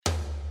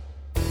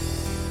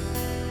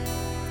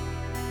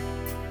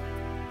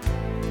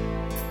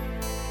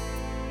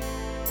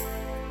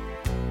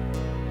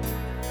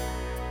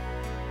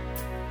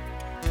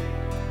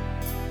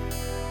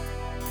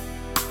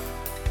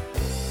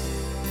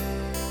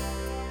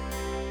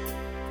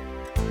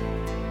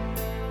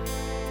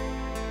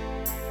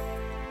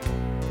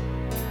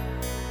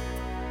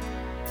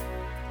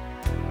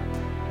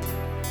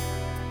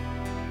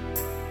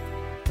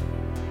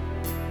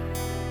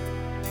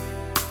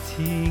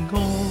愛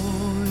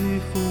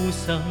父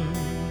神，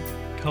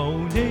求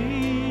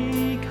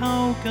你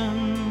靠近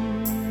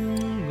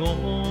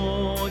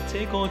我這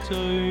個罪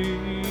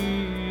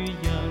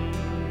人，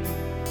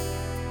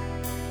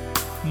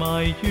埋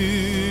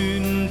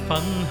怨憤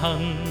恨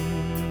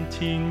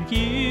纏繞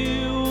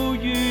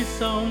於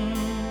心，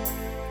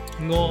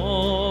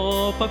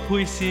我不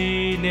配是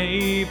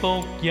你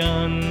僕人。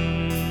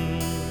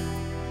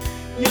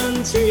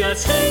因主也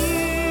請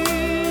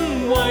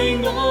為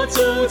我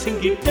做清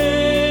潔的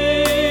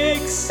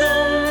心，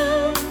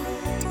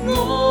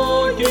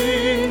我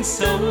願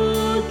手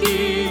潔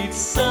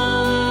心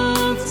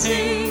清。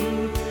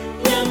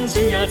因主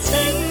也請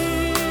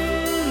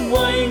為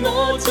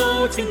我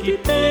做清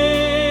潔的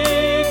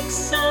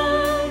心，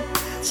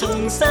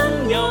重新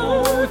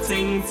有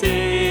正直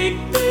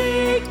的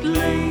靈。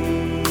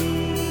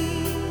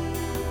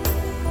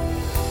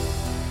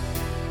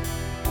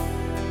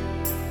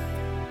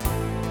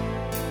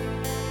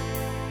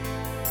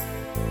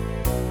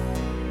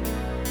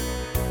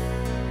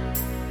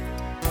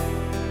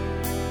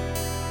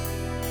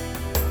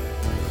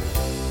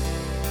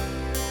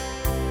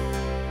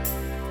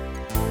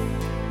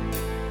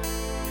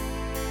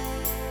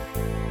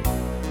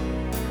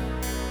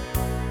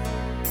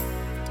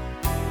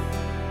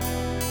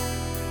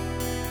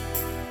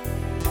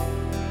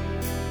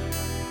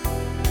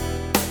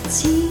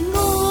慈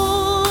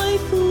愛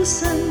父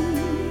神，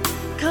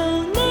求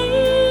你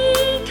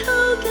靠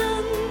近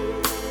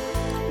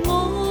我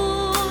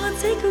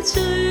這個罪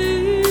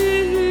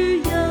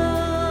人，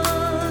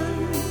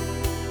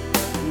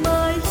埋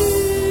怨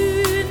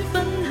憤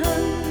恨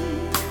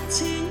纏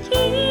繞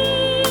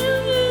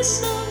於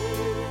心，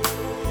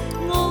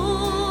我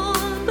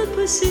不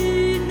配是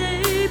你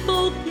僕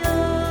人。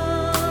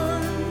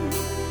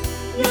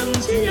因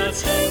主也請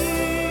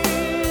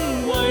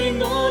為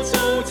我做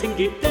清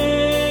潔的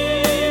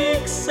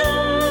心，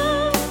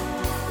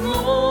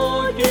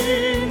我願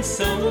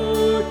手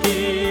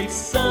潔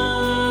心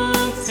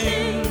清。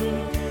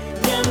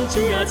因主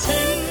也請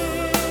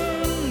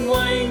為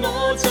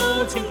我做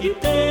清潔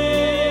的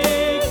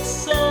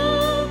心，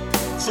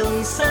重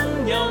新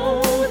有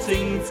正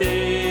直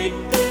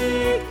的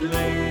靈。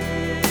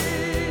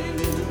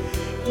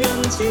因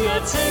主也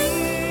請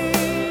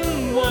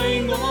為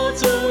我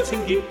做清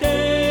潔的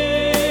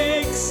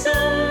心，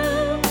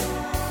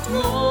我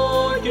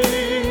願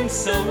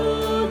手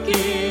潔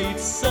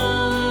心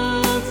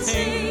清。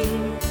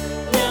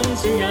因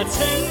主也請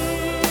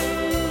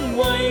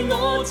為我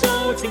做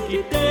清潔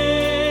的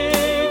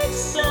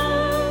心，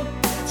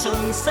重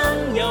新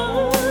有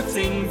正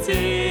直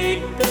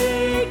的